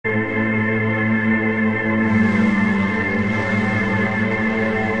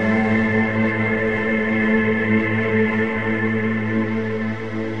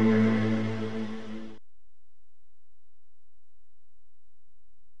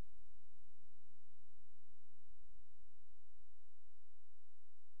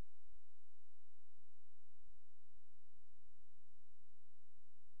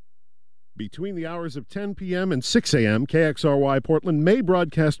Between the hours of 10 p.m. and 6 a.m., KXRY Portland may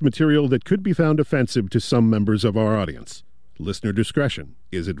broadcast material that could be found offensive to some members of our audience. Listener discretion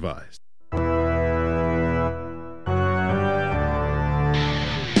is advised.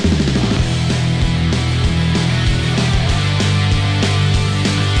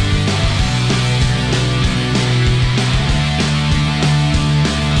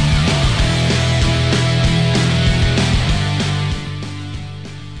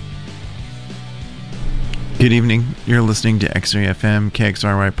 Good evening. You're listening to X-Ray FM,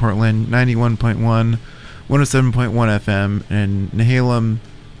 KXRY Portland, 91.1, 107.1 FM, and Nehalem,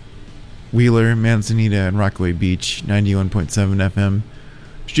 Wheeler, Manzanita, and Rockaway Beach, 91.7 FM.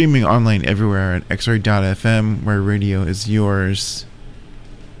 Streaming online everywhere at xray.fm, where radio is yours.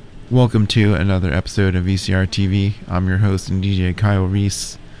 Welcome to another episode of VCR TV. I'm your host and DJ Kyle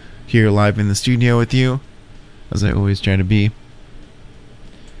Reese, here live in the studio with you, as I always try to be.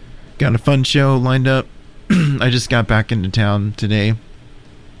 Got a fun show lined up. I just got back into town today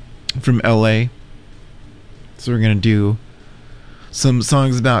from LA, so we're going to do some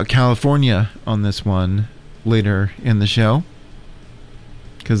songs about California on this one later in the show,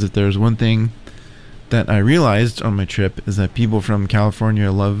 because if there's one thing that I realized on my trip is that people from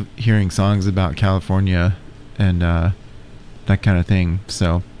California love hearing songs about California and that kind of thing.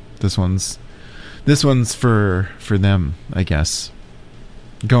 So this one's for them, I guess.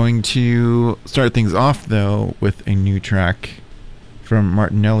 Going to start things off, though, with a new track from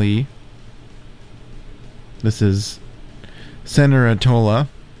Martinelli. This is Cenerentola.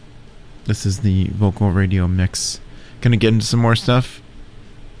 This is the vocal radio mix. Gonna get into some more stuff.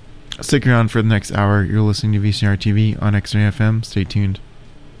 Stick around for the next hour. You're listening to VCR TV on X-Ray FM. Stay tuned.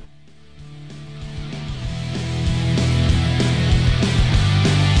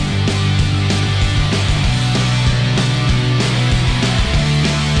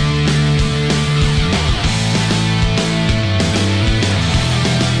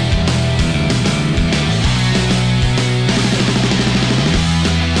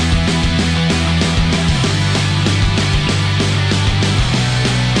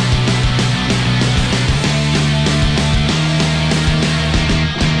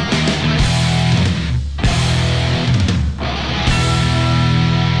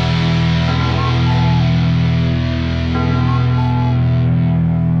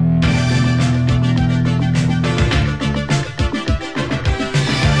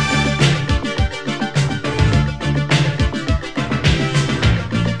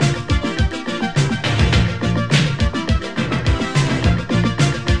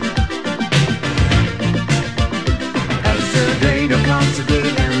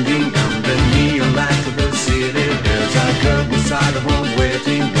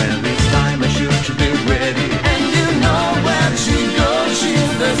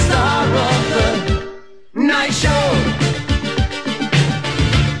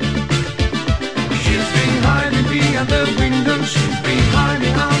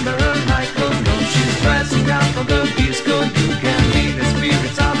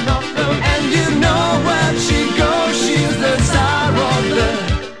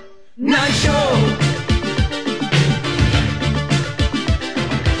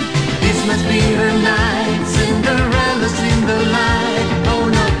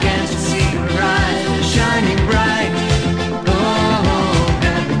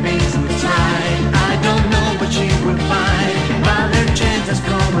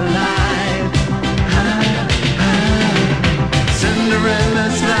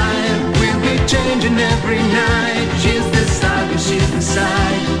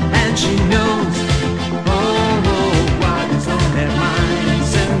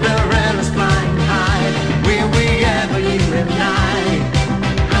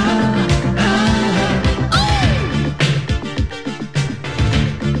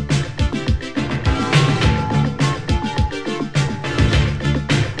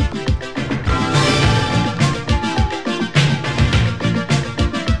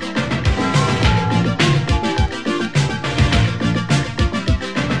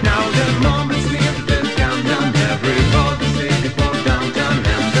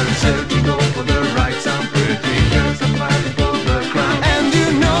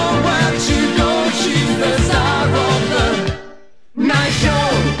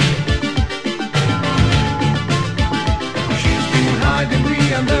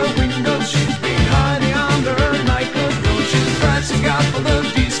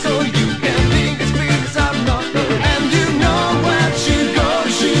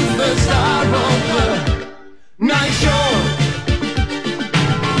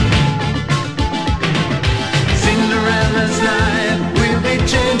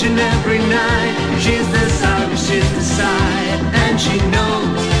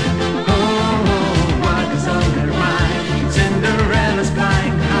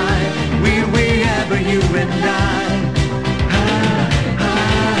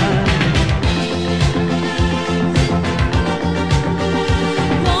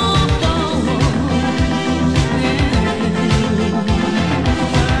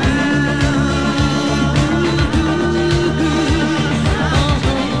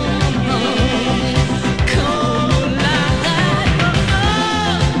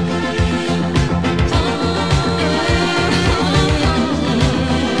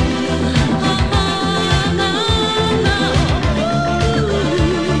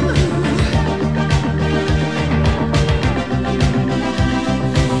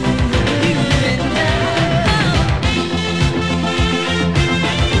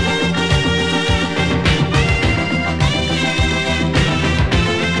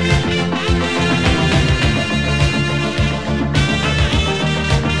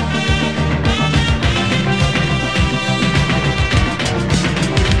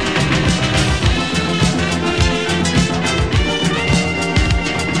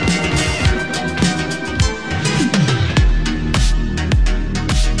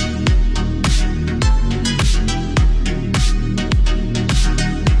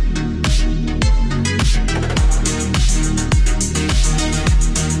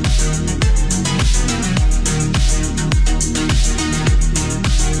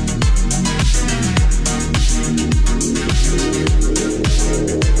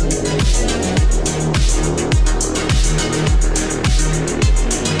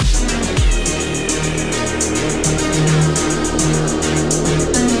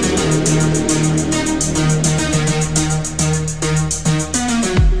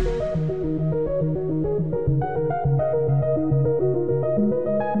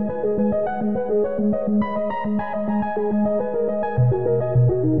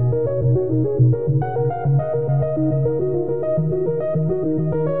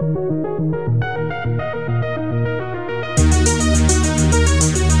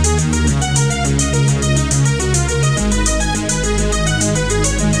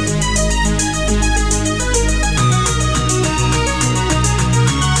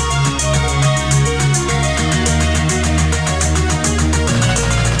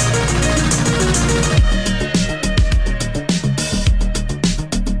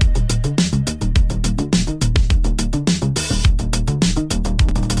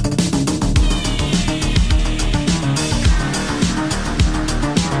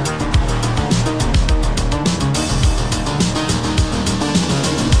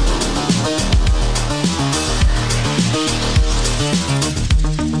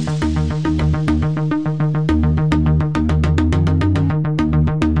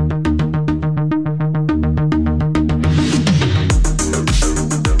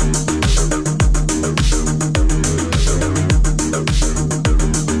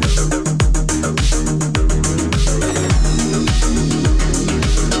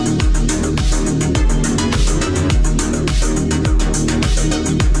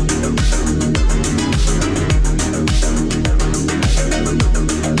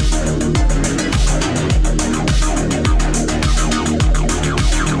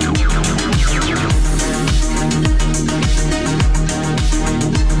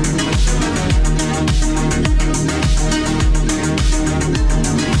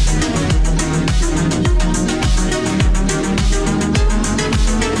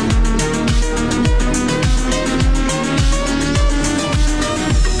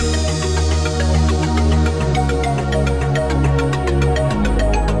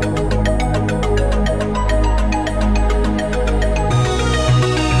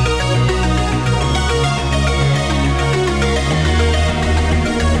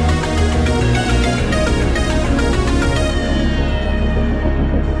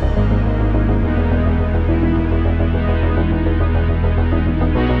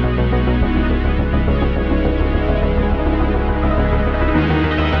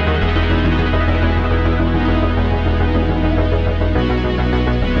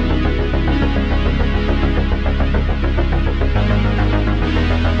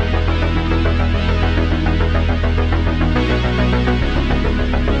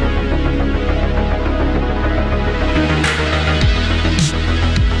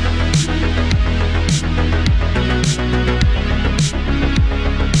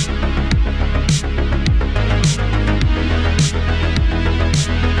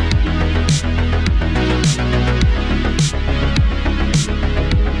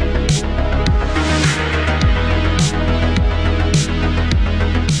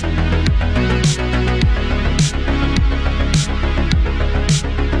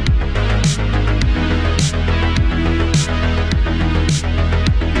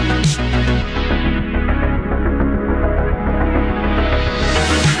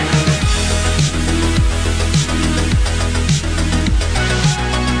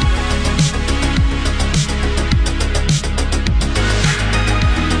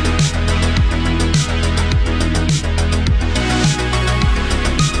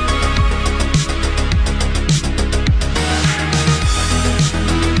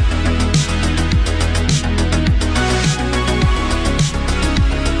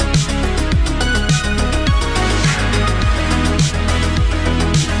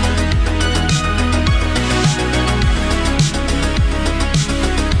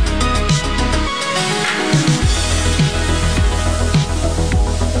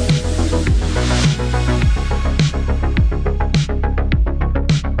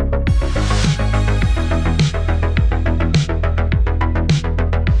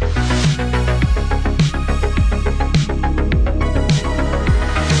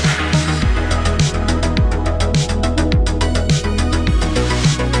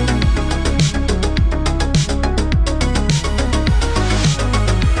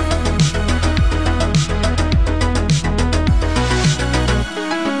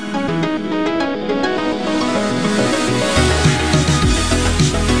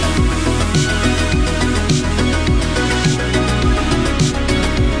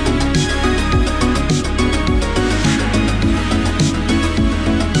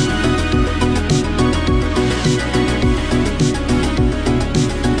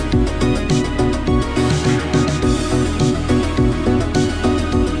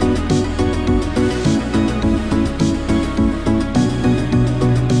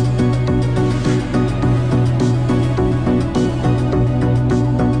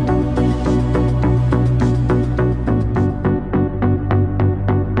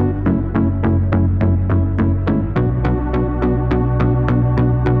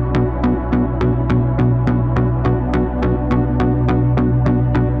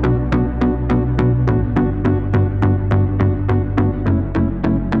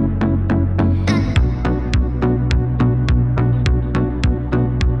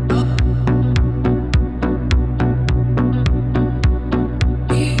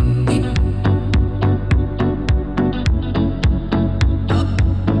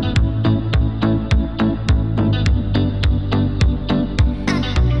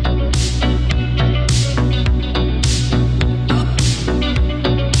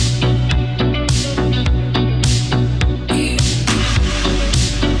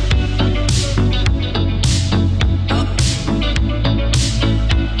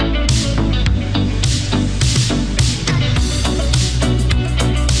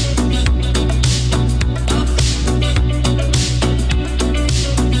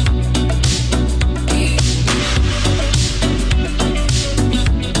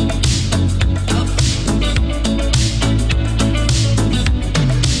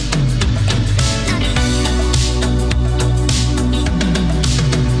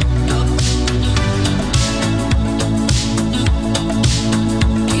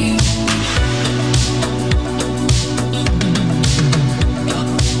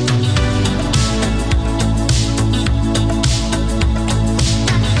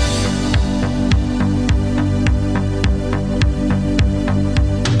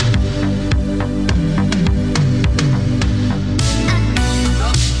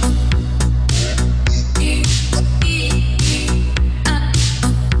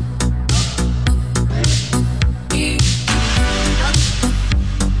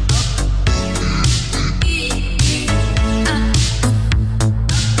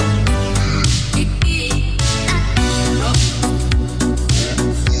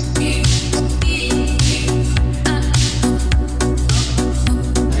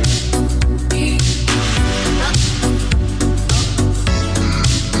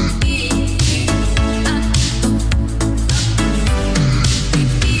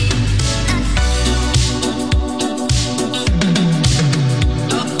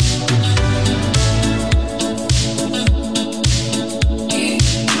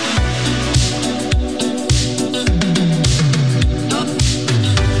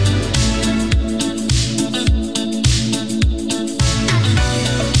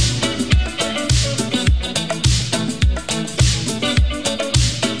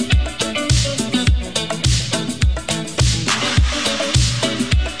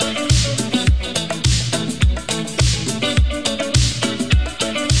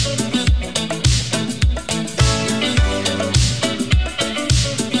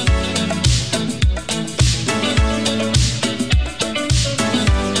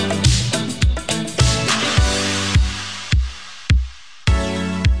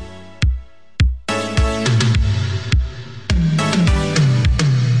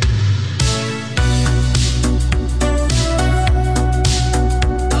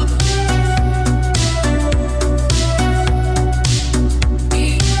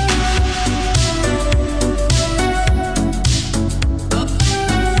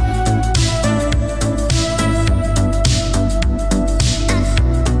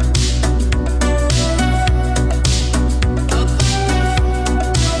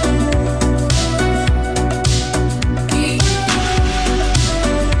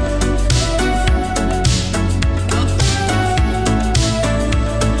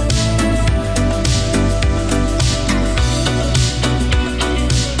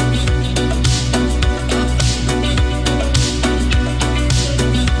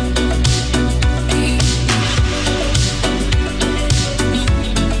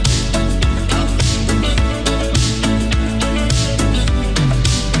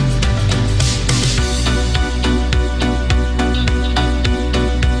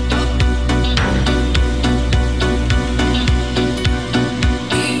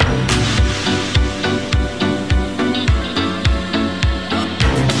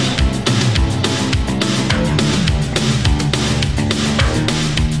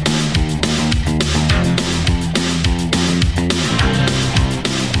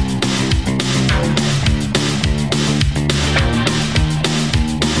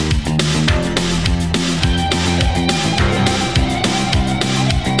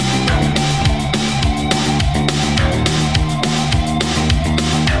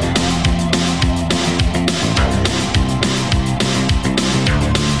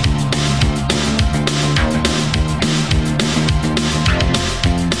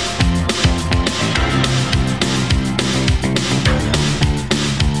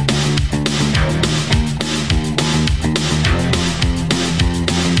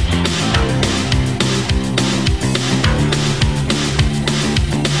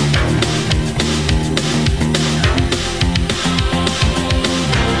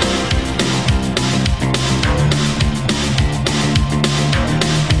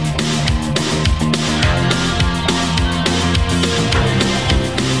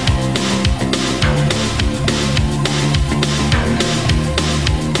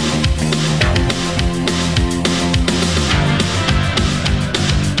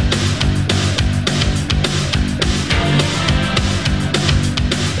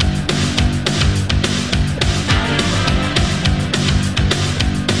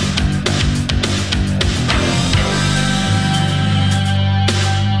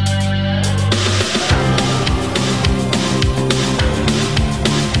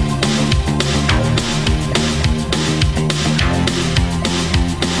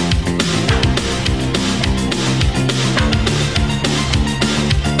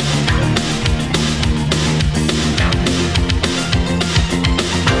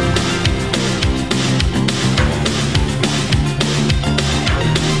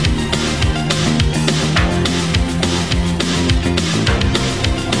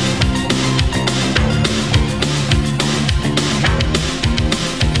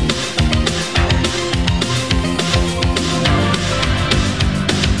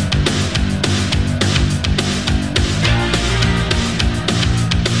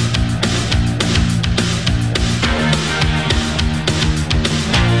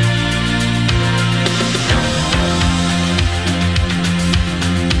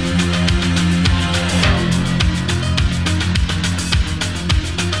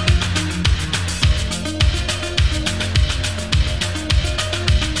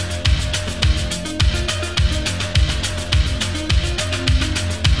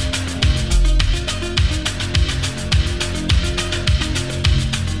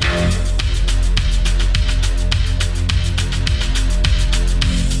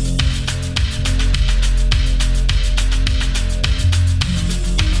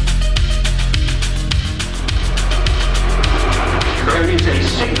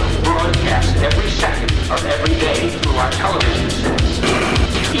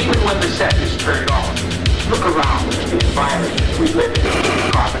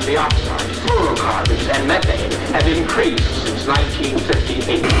 dioxide, fluorocarbons, and methane have increased since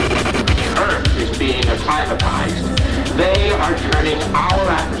 1958. Earth is being acclimatized. They are turning our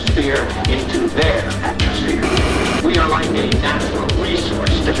atmosphere into their atmosphere. We are like a natural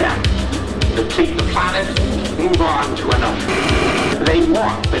resource to them. Deplete the planet, move on to another. They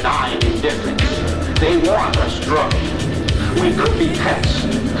want benign indifference. They want us drugged. We could be pets.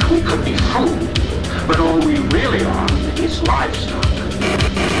 We could be food. But all we really are is livestock.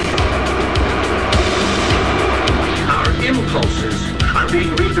 Our impulses are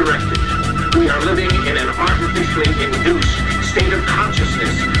being redirected. We are living in an artificially induced state of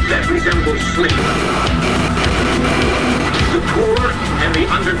consciousness that resembles sleep. The poor and the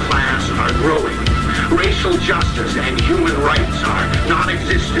underclass are growing. Racial justice and human rights are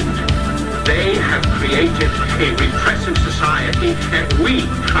non-existent. They have created a repressive society, and we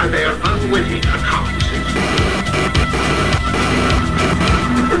are their unwitting accomplices.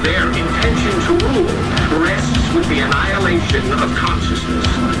 Their intention to rule rests with the annihilation of consciousness.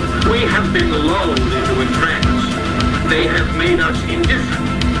 We have been lulled into a trance. They have made us indifferent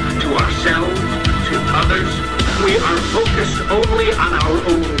to ourselves, to others. We are focused only on our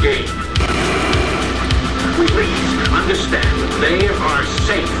own gain. Please understand, they are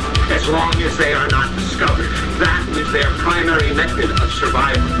safe as long as they are not discovered. That is their primary method of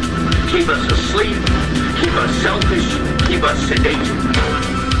survival. Keep us asleep, keep us selfish, keep us sedated.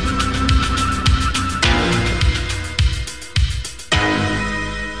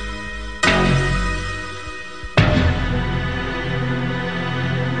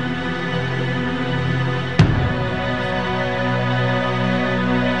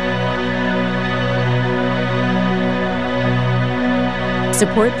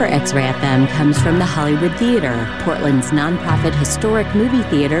 Support for X-Ray FM comes from the Hollywood Theater, Portland's nonprofit historic movie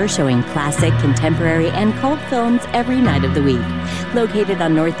theater showing classic, contemporary, and cult films every night of the week. Located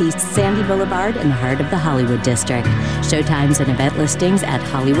on Northeast Sandy Boulevard in the heart of the Hollywood District. Showtimes and event listings at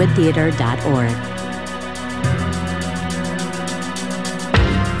hollywoodtheater.org.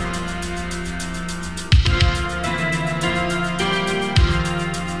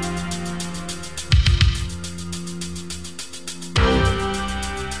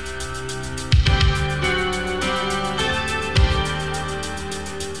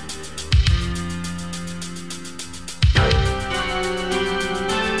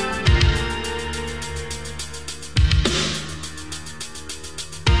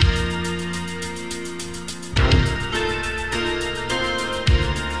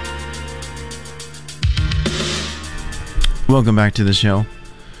 Welcome back to the show.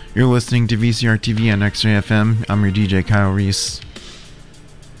 You're listening to VCR TV on X-Ray FM. I'm your DJ, Kyle Reese.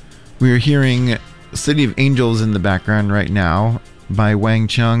 We are hearing City of Angels in the background right now by Wang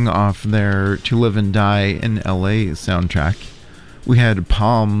Chung off their To Live and Die in LA soundtrack. We had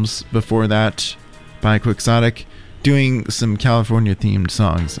Palms before that by Quixotic, doing some California-themed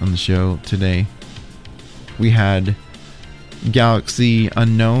songs on the show today. We had Galaxy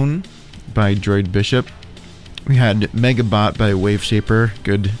Unknown by Droid Bishop. We had Megabot by Wave Shaper.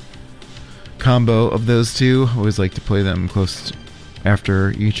 Good combo of those two. Always like to play them close after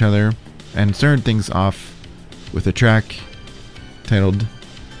each other. And started things off with a track titled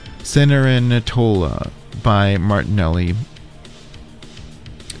Cenerentola by Martinelli.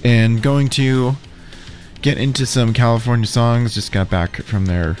 And going to get into some California songs. Just got back from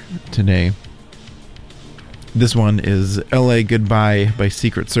there today. This one is LA Goodbye by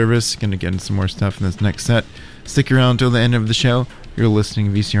Secret Service. Gonna get into some more stuff in this next set. Stick around till the end of the show. You're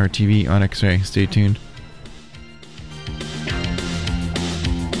listening to VCR TV on X-Ray. Stay tuned.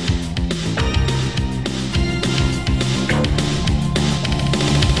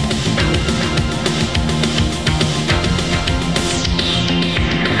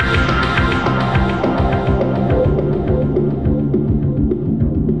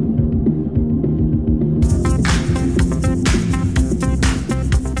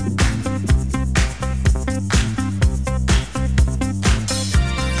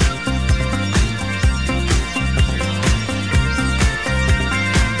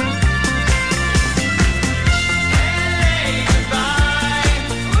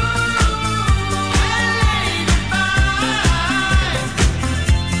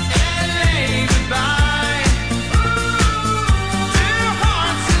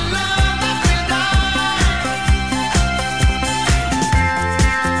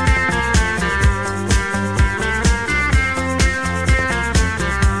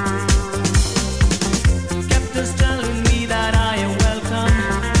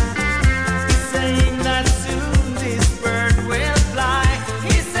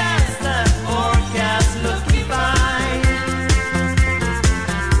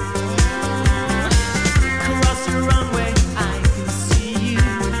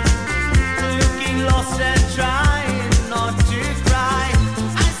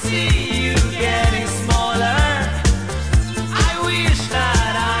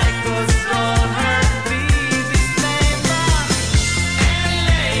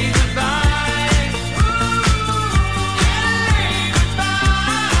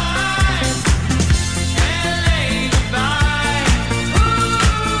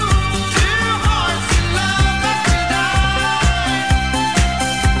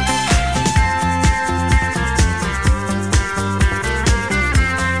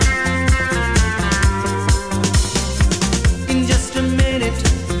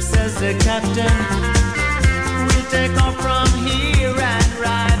 Mr. Captain. We'll take off from here and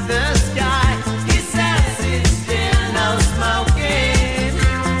ride the sky. He says it's still no smoking.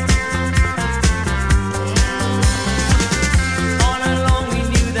 All along we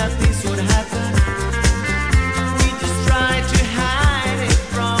knew that this would happen. We just tried to hide it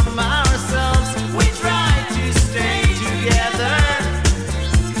from ourselves. We tried to stay together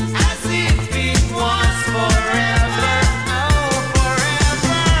as if it was forever. Oh,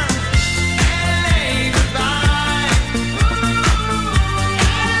 forever. LA goodbye.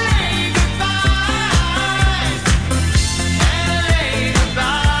 LA goodbye. LA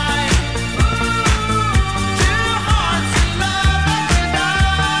goodbye. Two hearts in love and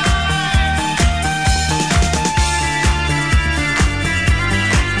LA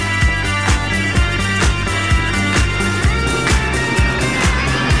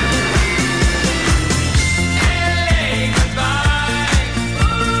goodbye. From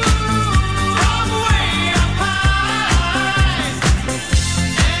way up high.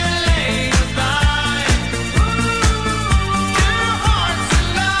 LA goodbye. Two hearts in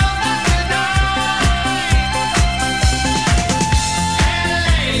love and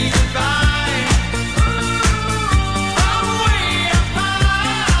LA goodbye. From way up high.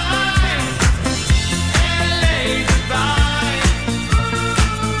 LA goodbye.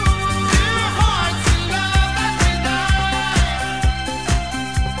 Two hearts in love and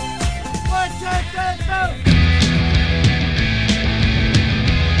One, two, three, go.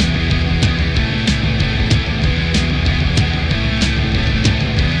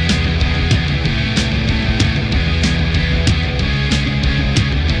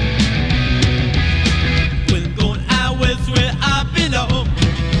 When I'm going out west where I belong,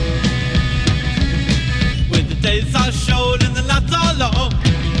 when the days are short and the nights are long,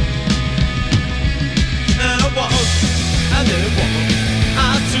 and I walk, and then walk,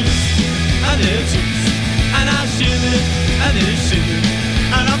 I twist, and then twist, and I shimmy, and then shimmy,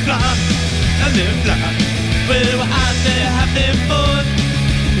 and I fly, and then fly. Well, we're out there having fun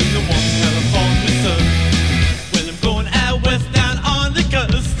in the warm California sun. When I'm going out west down on the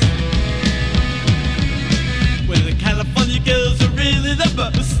coast, where the California girls are really the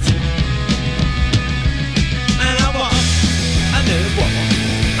best. And I walk, and then walk,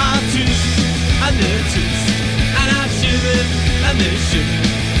 I twist, and then twist, and I shimmy, and then shimmy,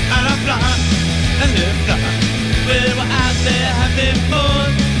 and I fly, and then fly. Well, we're out there having fun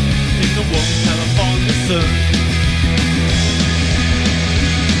in the warm California sun.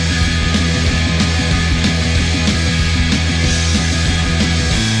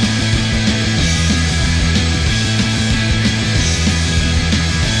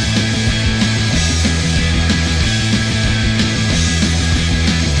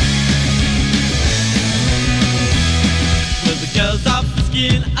 Well, the girls are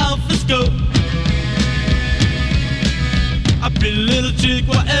frisking out for scope. A pretty little chick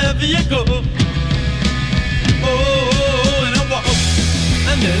wherever you go. Oh, and I walk,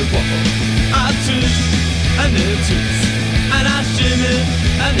 and then walk, I twist, and then twist, and I shimmy,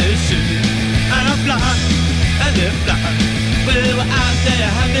 and then shimmy, and I fly, and then fly. Well, we're out there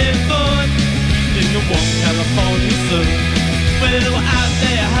having fun in the warm California sun. Well, we're out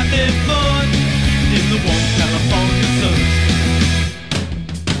there having fun in the warm California sun.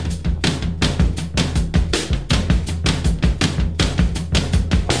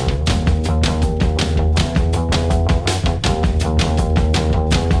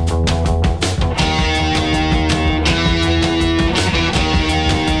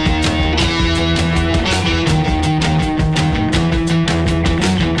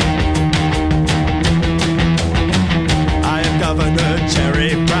 I am Governor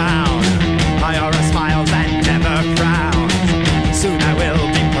Jerry Brown. My aura smiles and never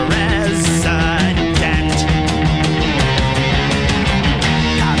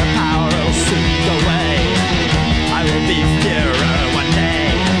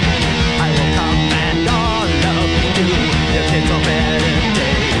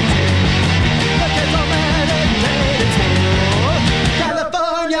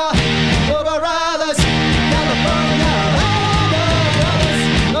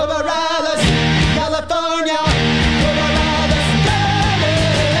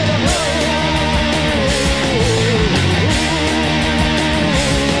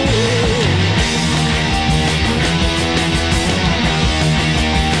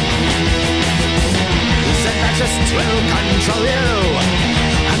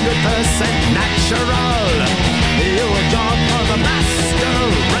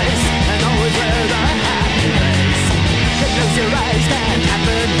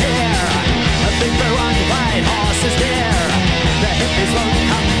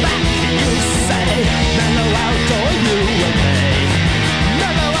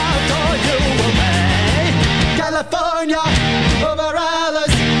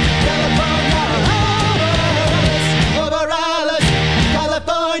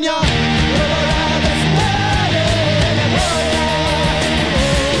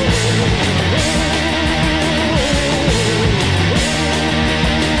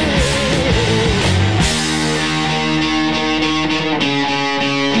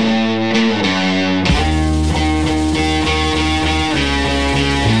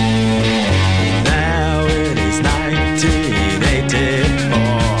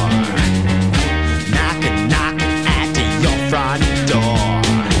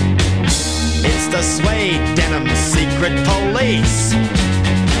the suede denim secret police.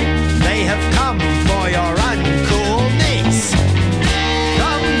 They have come for your uncool niece.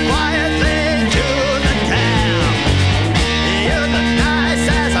 Come quietly to the town. You look nice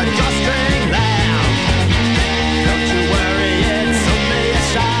as a drawstring lamb. Don't you worry, it's only a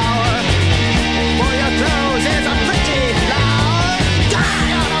shower. For your clothes is a pretty flower. Die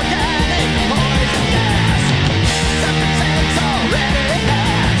on organic poison gas. 7-6 already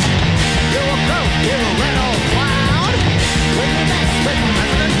passed. You a broke, you little clown. When you mess with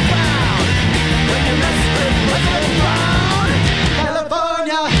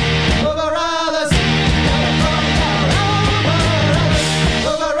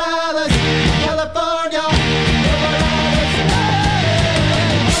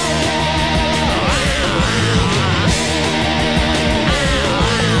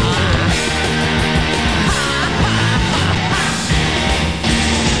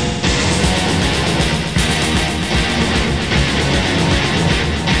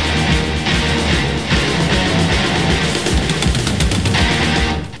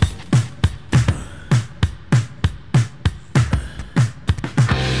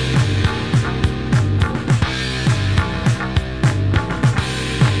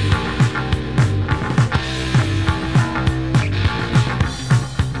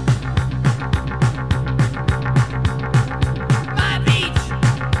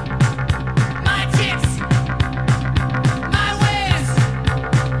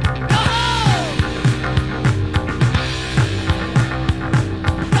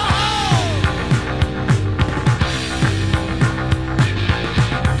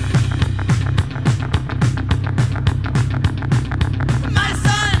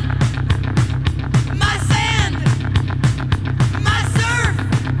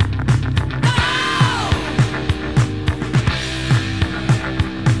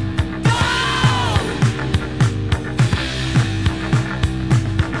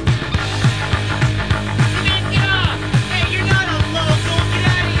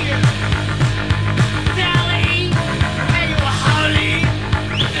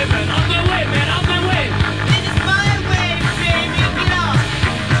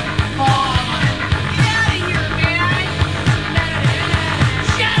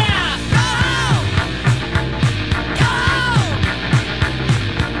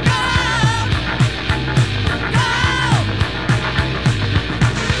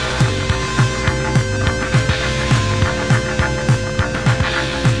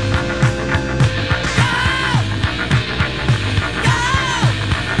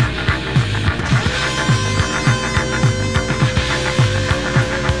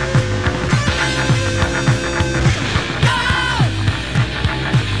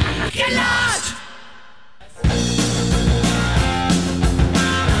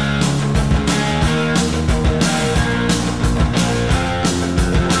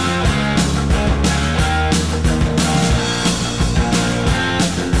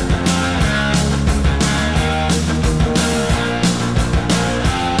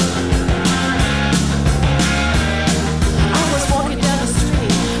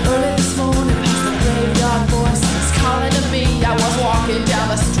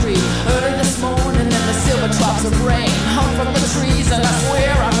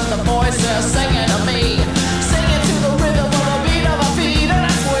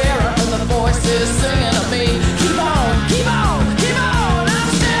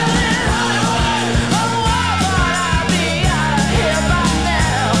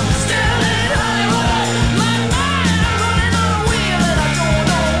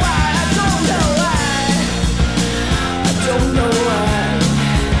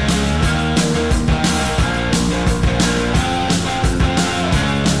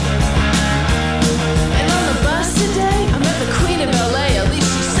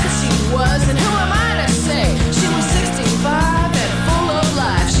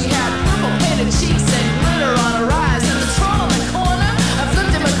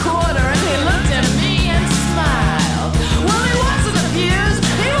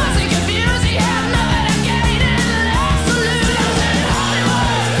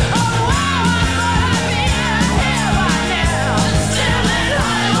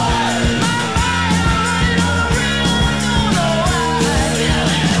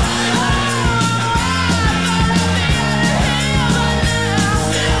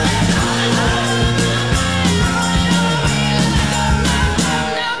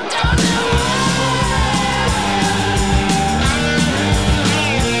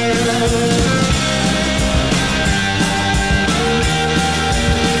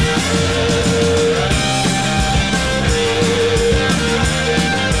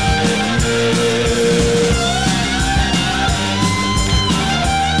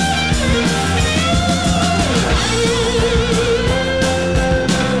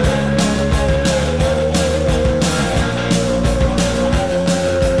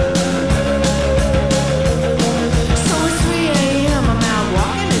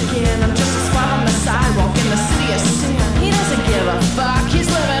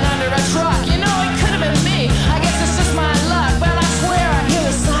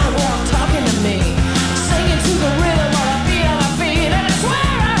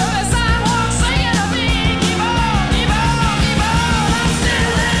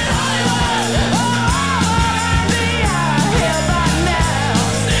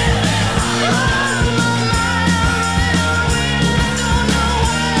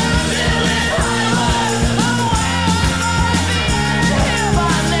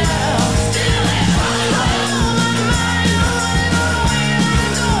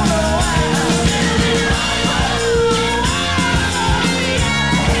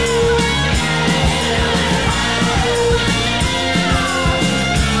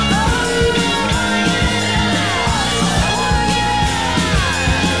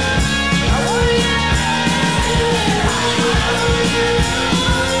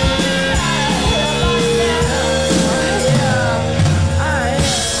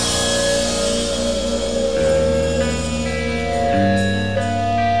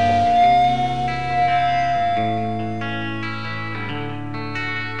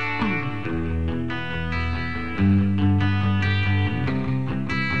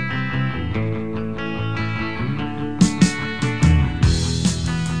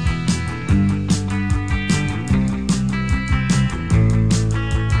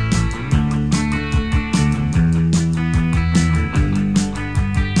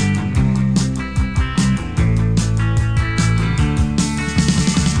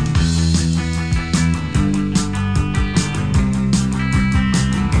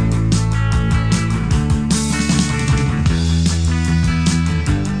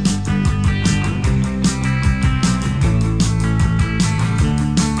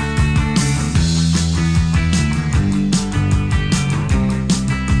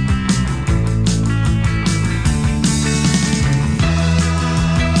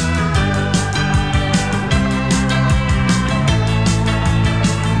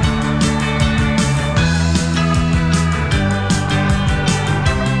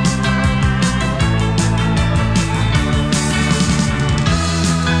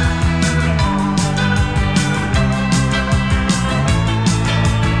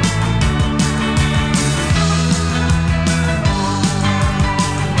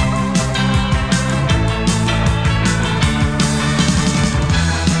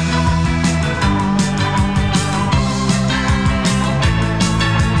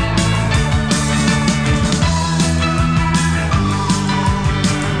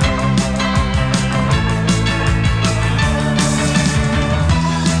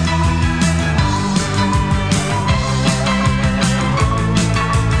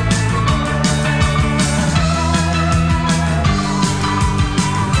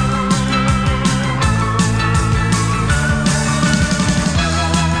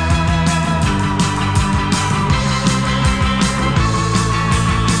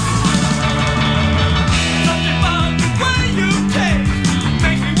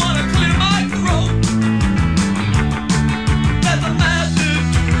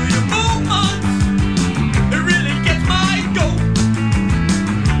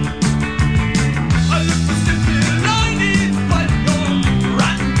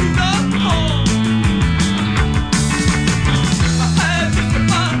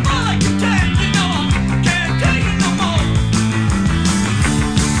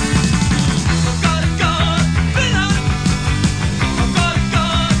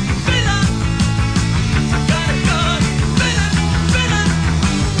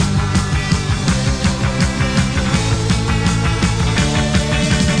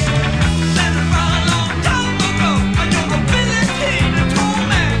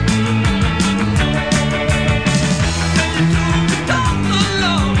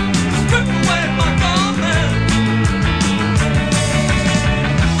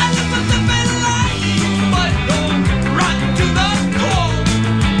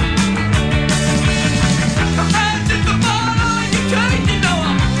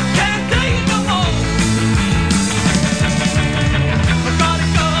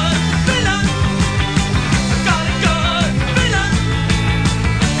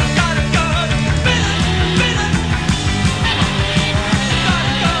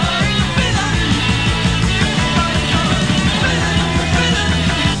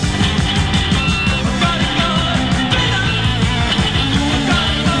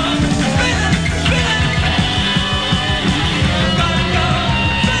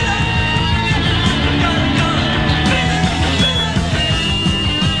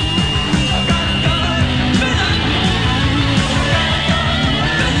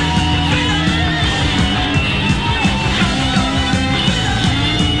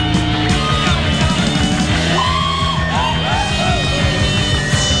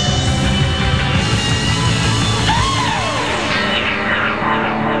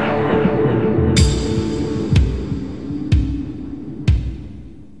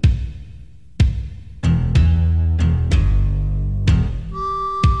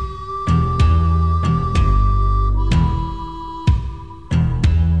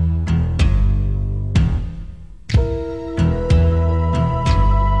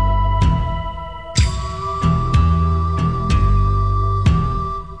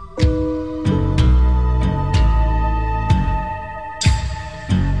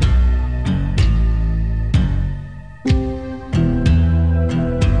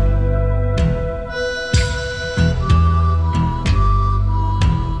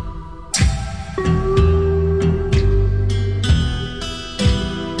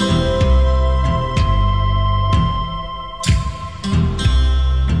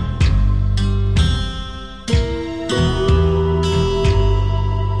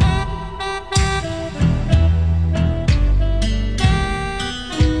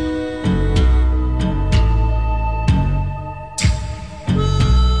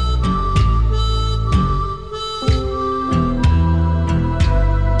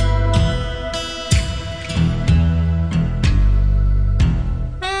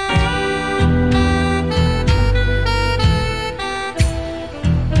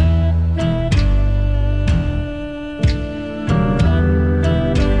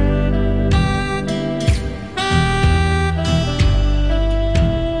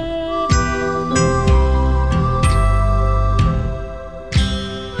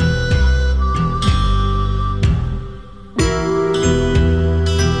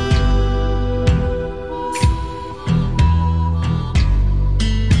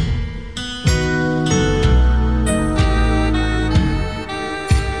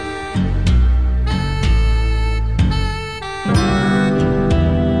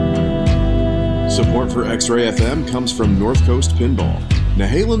Support for X-Ray FM comes from North Coast Pinball,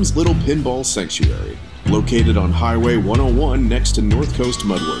 Nehalem's little pinball sanctuary. Located on Highway 101 next to North Coast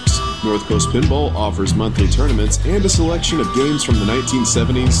Mudworks, North Coast Pinball offers monthly tournaments and a selection of games from the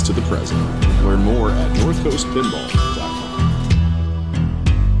 1970s to the present. Learn more at northcoastpinball.com.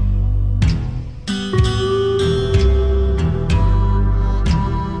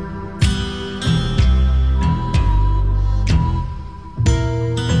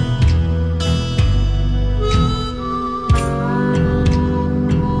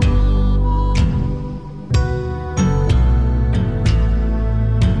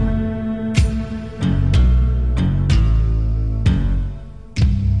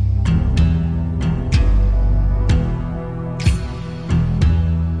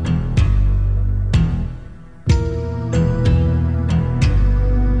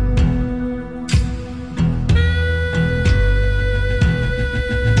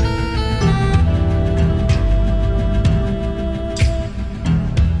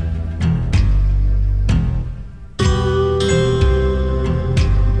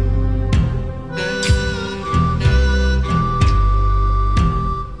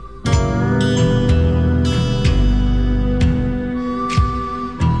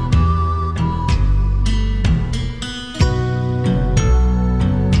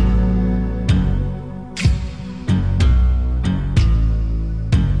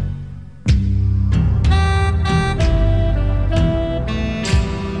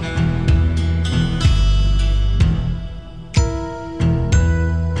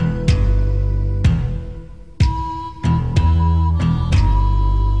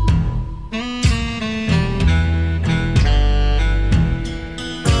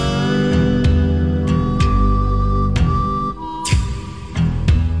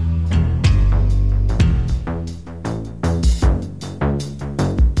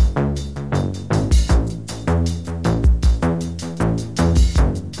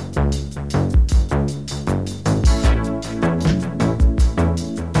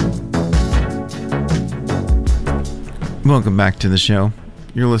 Welcome back to the show.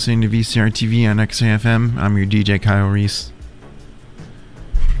 You're listening to VCR TV on XAFM. I'm your DJ Kyle Reese.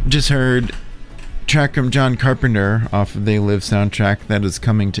 Just heard track from John Carpenter off of They Live soundtrack that is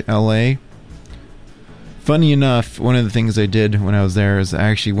coming to LA. Funny enough, one of the things I did when I was there is I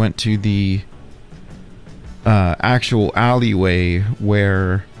actually went to the actual alleyway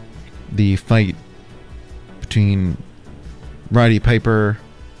where the fight between Roddy Piper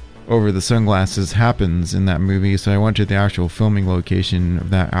over the sunglasses happens in that movie. So I went to the actual filming location of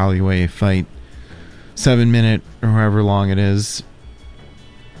that alleyway fight. 7 minute or however long it is.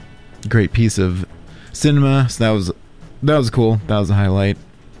 Great piece of cinema. So that was cool. That was a highlight.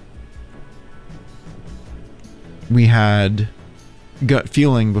 We had Gut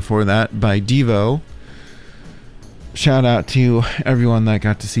Feeling before that by Devo. Shout out to everyone that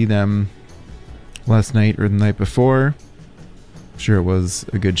got to see them last night or the night before. Sure, it was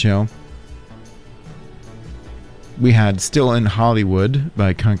a good show. We had Still in Hollywood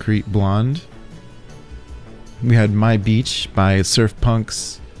by Concrete Blonde. We had My Beach by Surf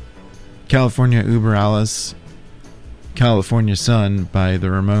Punks. California Uber Alice. California Sun by the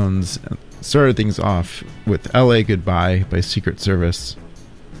Ramones. Started things off with LA Goodbye by Secret Service.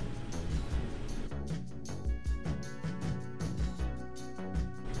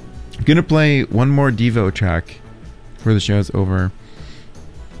 I'm gonna play one more Devo track before the show's over.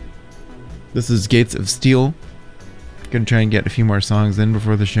 This is Gates of Steel. Gonna try and get a few more songs in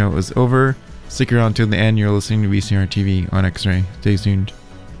before the show is over. Stick around till the end. You're listening to VCR TV on X-Ray. Stay tuned.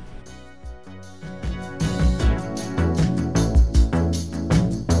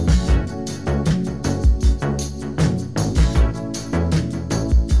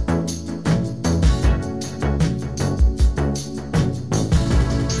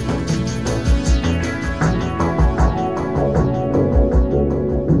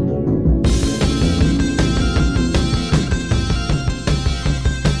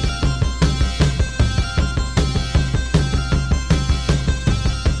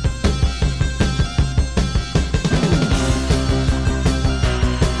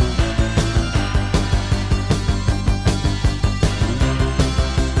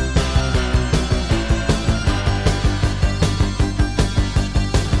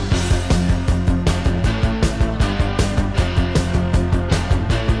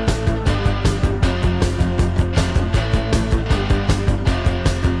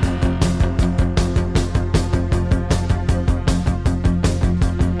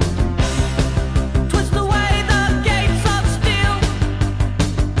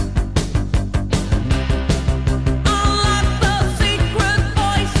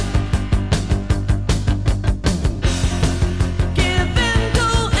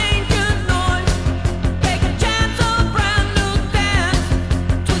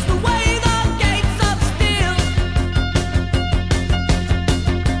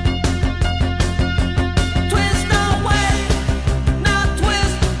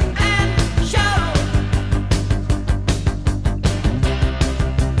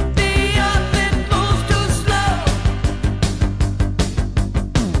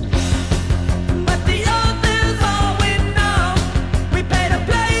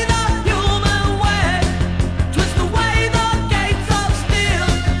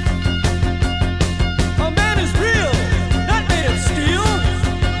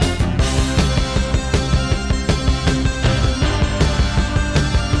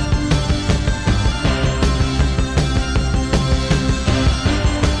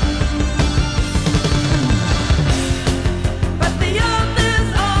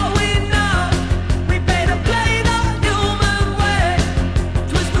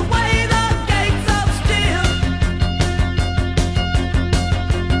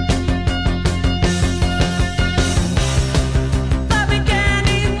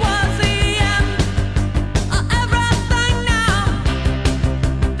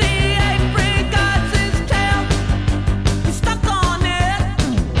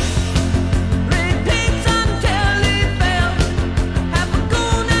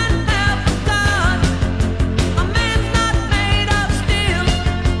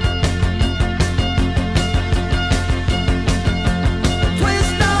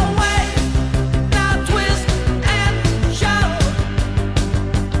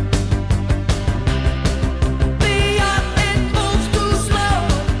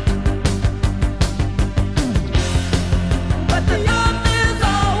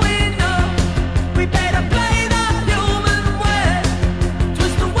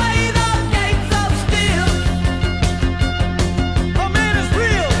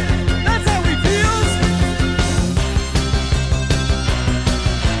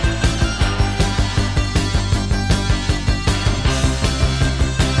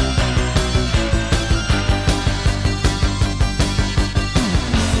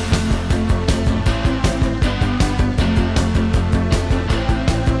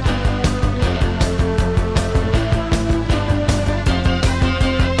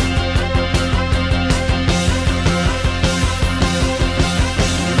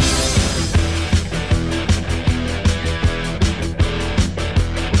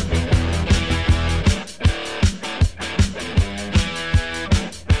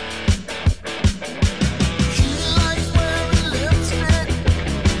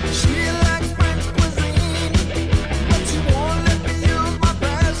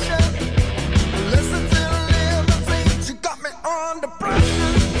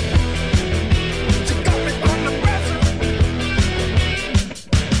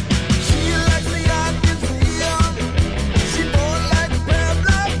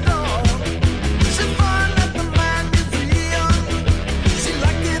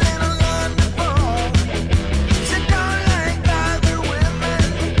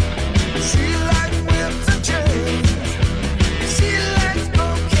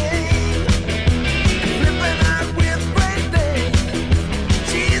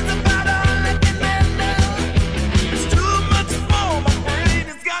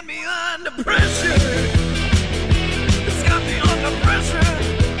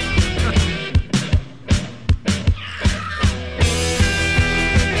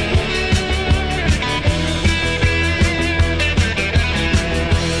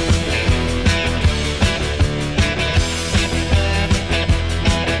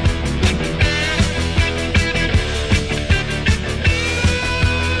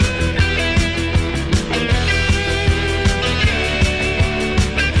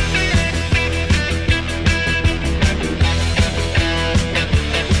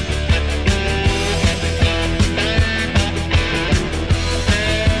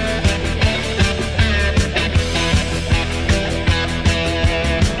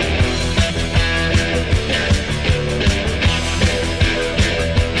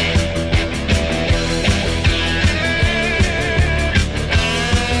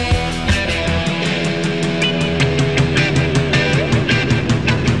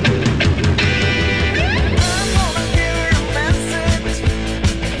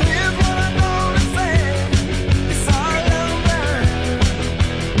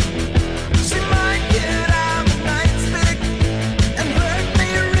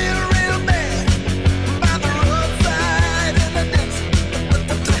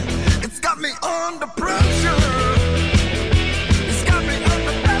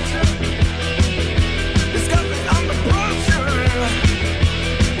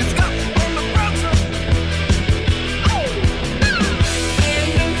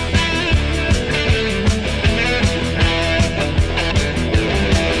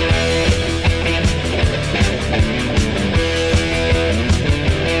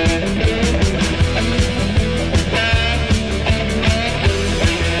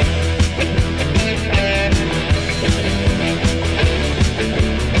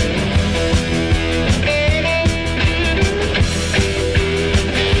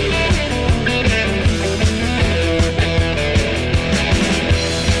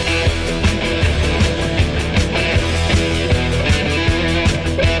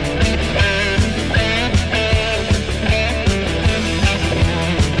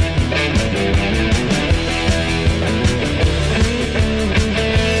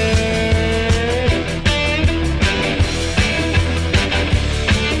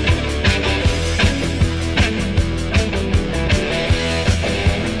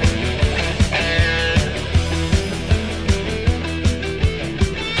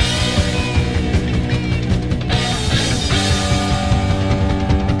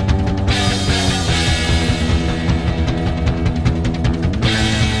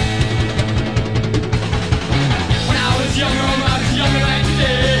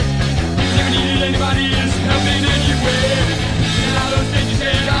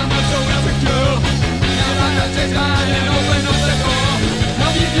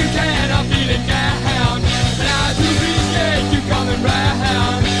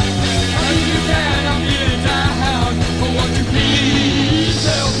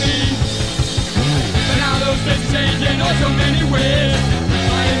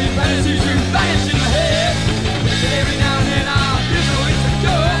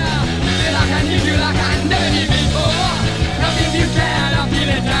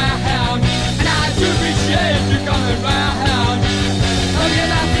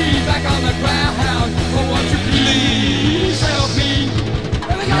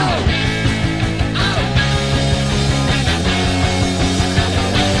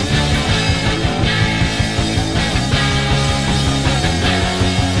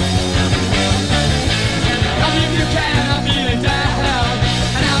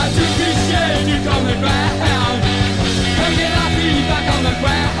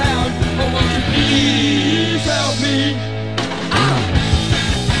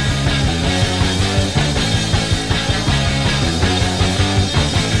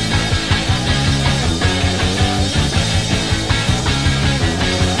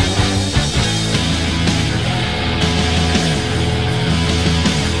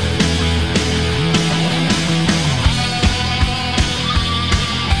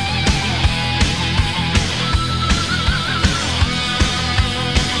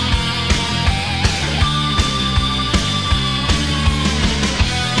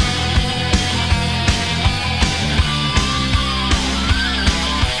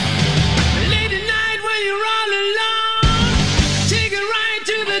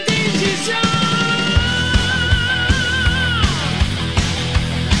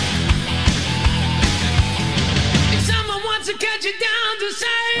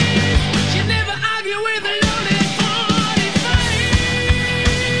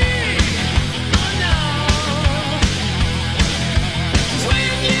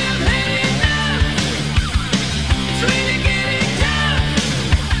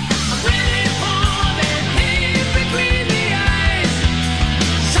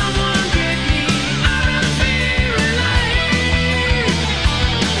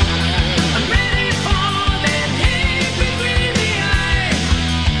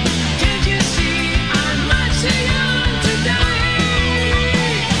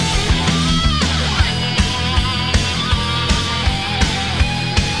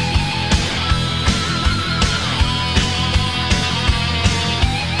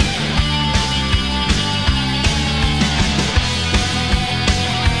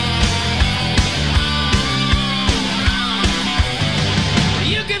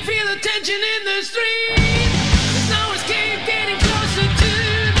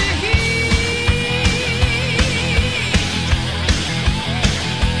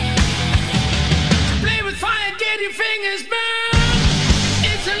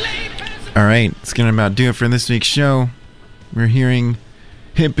 All right, it's going to about do it for this week's show. We're hearing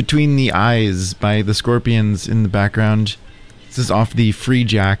Hit Between the Eyes by the Scorpions in the background. This is off the Free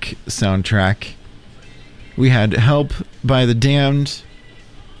Jack soundtrack. We had Help by The Damned.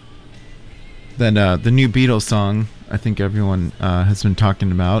 Then the new Beatles song, I think everyone has been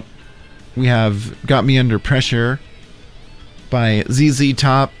talking about. We have Got Me Under Pressure by ZZ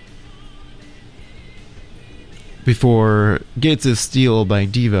Top. Before Gates of Steel by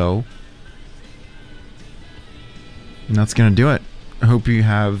Devo. And that's going to do it. I hope you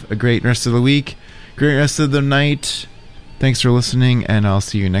have a great rest of the week, great rest of the night. Thanks for listening, and I'll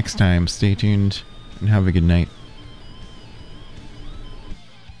see you next time. Stay tuned and have a good night.